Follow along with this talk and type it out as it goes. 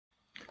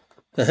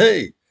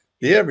Hey,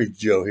 the average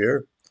Joe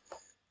here.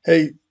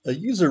 Hey, a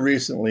user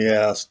recently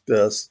asked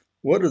us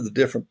what are the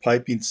different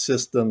piping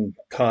system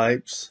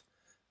types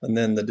and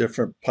then the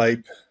different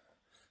pipe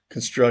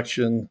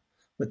construction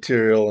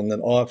material and then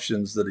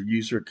options that a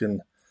user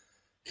can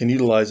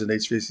utilize an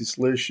HVAC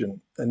solution.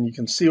 And you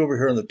can see over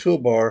here on the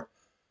toolbar,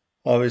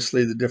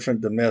 obviously the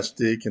different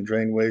domestic and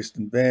drain waste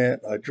and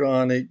vent,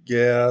 hydronic,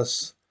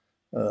 gas,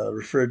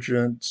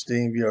 refrigerant,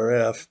 steam,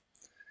 VRF.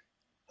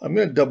 I'm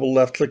going to double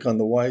left click on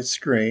the white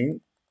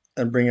screen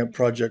and bring up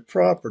project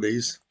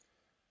properties.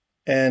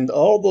 And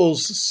all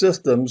those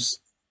systems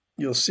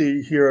you'll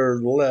see here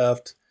on the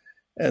left,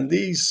 and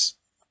these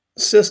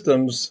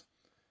systems,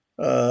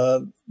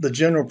 the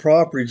general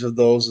properties of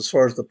those as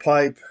far as the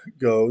pipe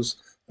goes,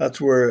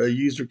 that's where a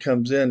user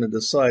comes in and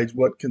decides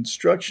what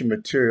construction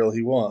material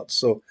he wants.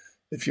 So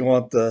if you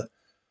want the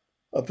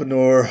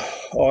Upanor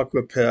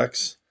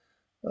Aquapex,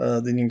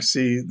 then you can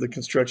see the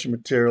construction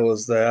material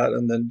is that,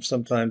 and then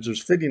sometimes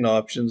there's fitting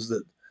options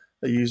that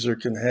a user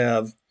can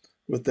have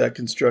with that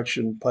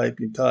construction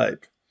piping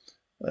type.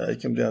 You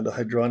come down to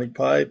hydronic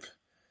pipe,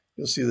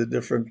 you'll see the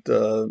different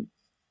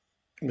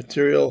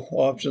material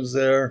options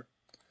there,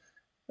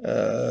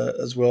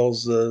 as well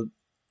as the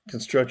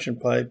construction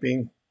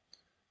piping.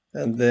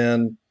 And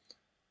then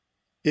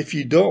if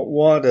you don't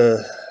want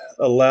to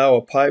allow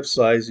a pipe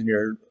size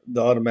in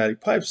the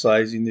automatic pipe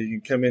sizing, then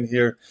you can come in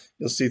here,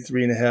 you'll see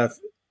 3.5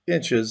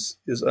 inches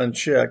is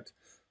unchecked.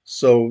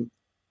 So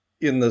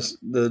in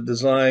the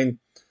design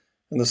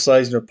and the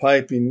sizing of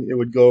piping, it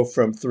would go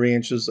from 3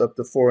 inches up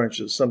to 4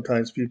 inches.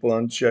 Sometimes people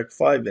uncheck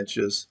 5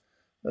 inches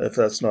if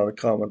that's not a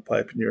common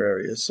pipe in your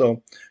area.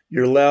 So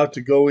you're allowed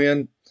to go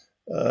in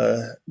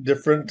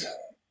different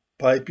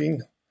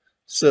piping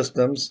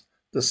systems,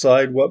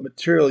 decide what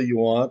material you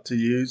want to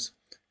use,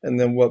 and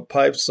then what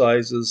pipe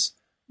sizes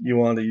you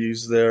want to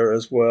use there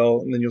as well.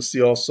 And then you'll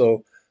see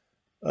also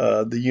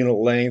the unit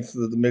length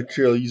that the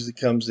material usually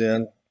comes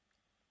in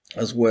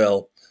as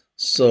well.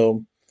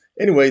 So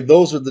anyway,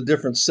 those are the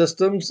different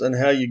systems and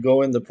how you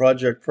go in the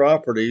project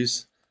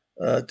properties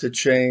to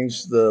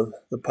change the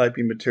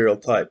piping material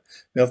type.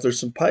 Now, if there's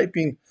some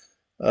piping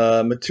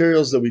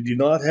materials that we do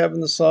not have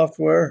in the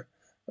software,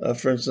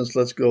 for instance,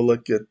 let's go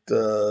look at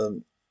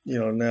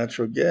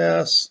natural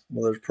gas.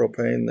 Well, there's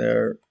propane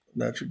there.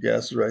 Natural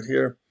gas is right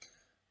here.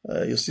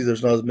 You'll see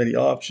there's not as many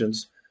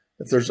options.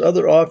 If there's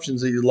other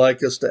options that you'd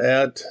like us to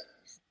add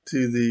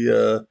to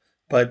the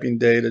piping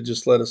data,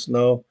 just let us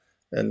know,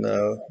 and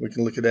we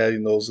can look at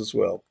adding those as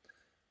well.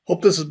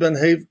 Hope this has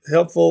been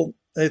helpful.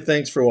 Hey,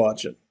 thanks for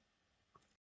watching.